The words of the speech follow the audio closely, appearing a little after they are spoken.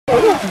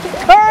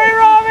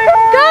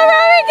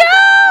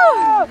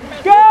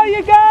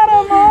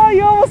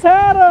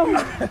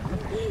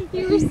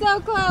so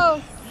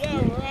close.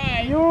 Yeah,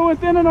 right. You were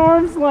within an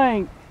arm's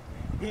length.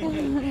 He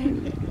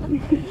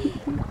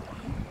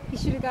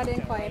should have got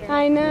in quieter.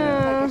 I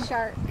know. Like a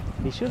shark.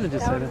 He should have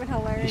just That said would have it. been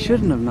hilarious. He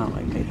shouldn't have not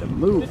like made the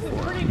move. This is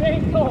pretty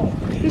dang cold.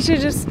 He should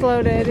have just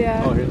floated,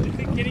 yeah. Oh, really?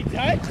 Can he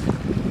touch?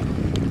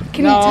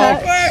 Can No. he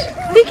touch?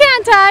 He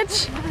can't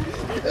touch.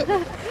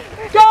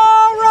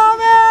 Go,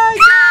 Roman!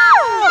 Go!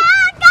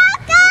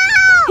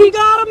 He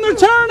got him. They're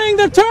turning.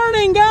 They're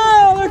turning.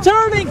 Go! They're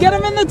turning. Get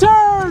him in the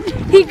turn.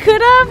 He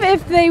could have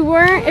if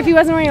he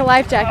wasn't wearing a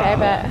life jacket, I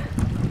bet.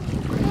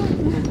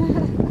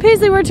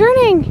 Paisley, we're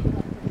turning.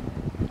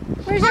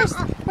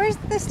 Where's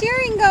the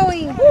steering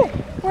going?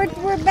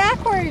 We're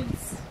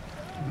backwards.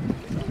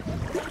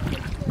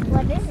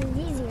 Well, this is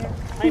easier.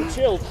 I'm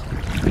chilled.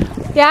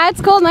 Yeah,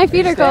 it's cold. My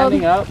feet are cold.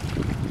 Standing up.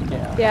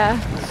 Yeah. Yeah.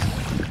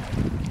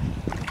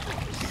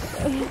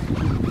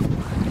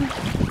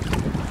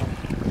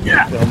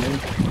 Yeah.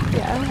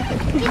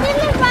 You did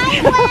it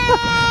right way.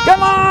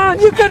 Come on,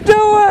 you can do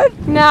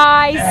it.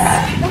 Nice.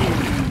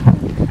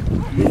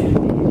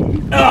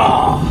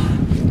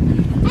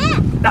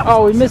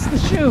 Oh, we missed the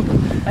shoe.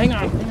 Hang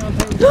on.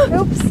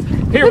 Oops.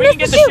 Here, we can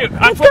get the chute.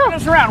 I'm flipping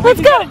us around.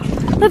 Let's go.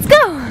 Let's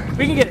go.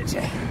 We can get it,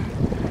 Jay.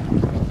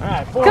 All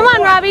right. Come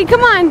on, Robbie.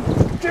 Come on.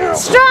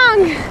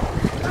 Strong.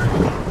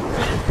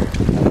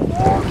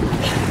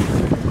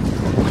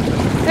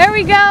 There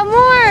we go.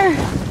 More.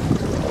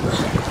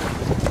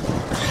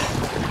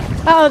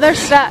 Oh, they're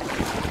stuck.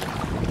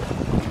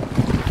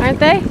 Aren't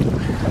they?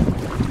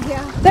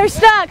 Yeah. They're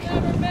stuck.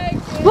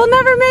 We'll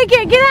never make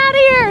it. Get out of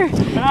here.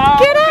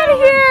 Get out of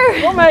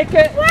here. We'll make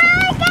it. We're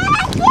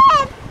gonna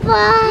get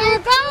far. You're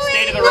going.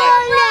 Stay to the We'll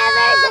right.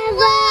 never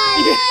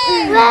survive.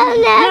 We'll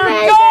never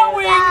You're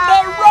going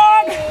the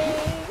wrong.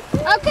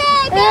 Okay,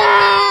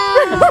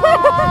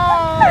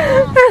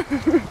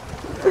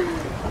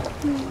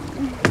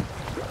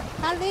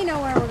 How do they know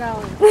where we're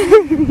going?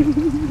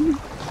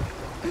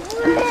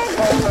 we're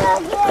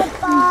gonna get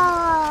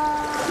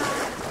far.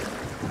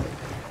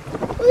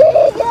 We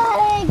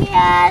gotta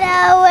get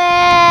away.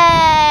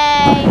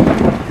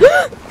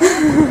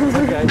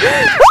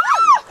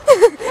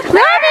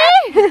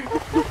 Robbie!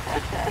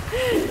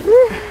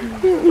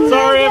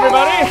 Sorry,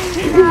 everybody.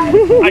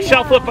 I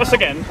shall flip us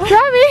again.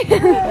 Robbie!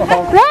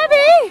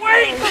 Robbie!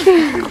 Wait.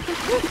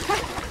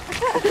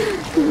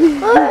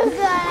 We're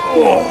gonna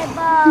get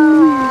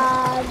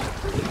far.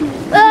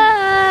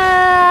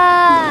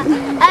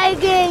 I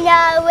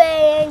cannot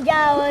wait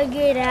until we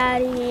get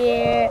out of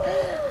here.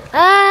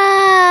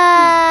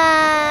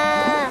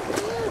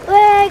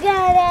 We're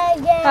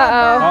gonna get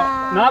Uh-oh.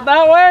 far. Not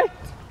that way.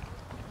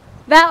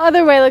 That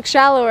other way looks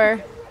shallower.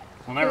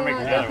 We'll never make it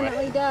Yeah, the other way.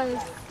 definitely does.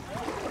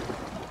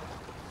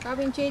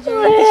 Robbie and JJ.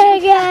 We're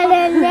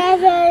gonna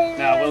never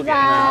No, we'll get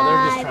it. No,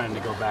 they're just survive. trying to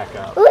go back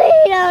up. We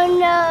don't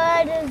know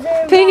how to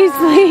survive.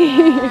 Paisley.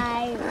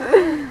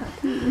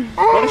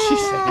 What does she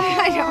say?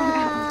 I don't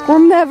know.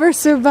 We'll never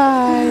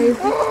survive.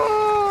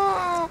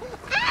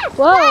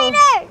 Whoa.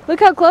 Spider! Look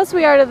how close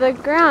we are to the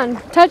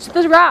ground. Touch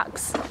the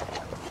rocks.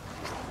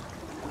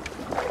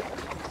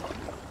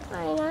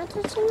 I'm not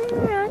touching the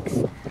rocks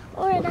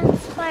or that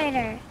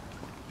spider.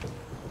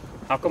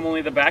 How come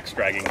only the back's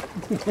dragging?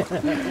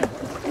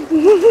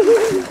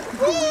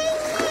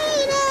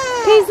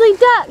 Paisley,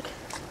 duck.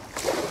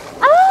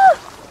 Oh!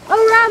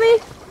 Oh, Robbie.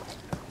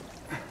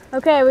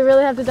 Okay, we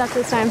really have to duck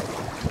this time.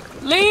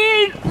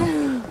 Lead!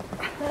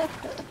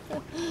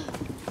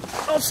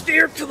 I'll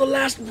steer to the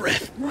last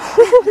breath.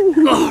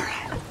 All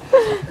right.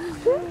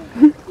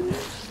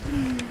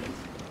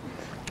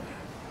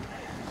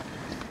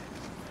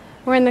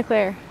 We're in the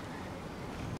clear.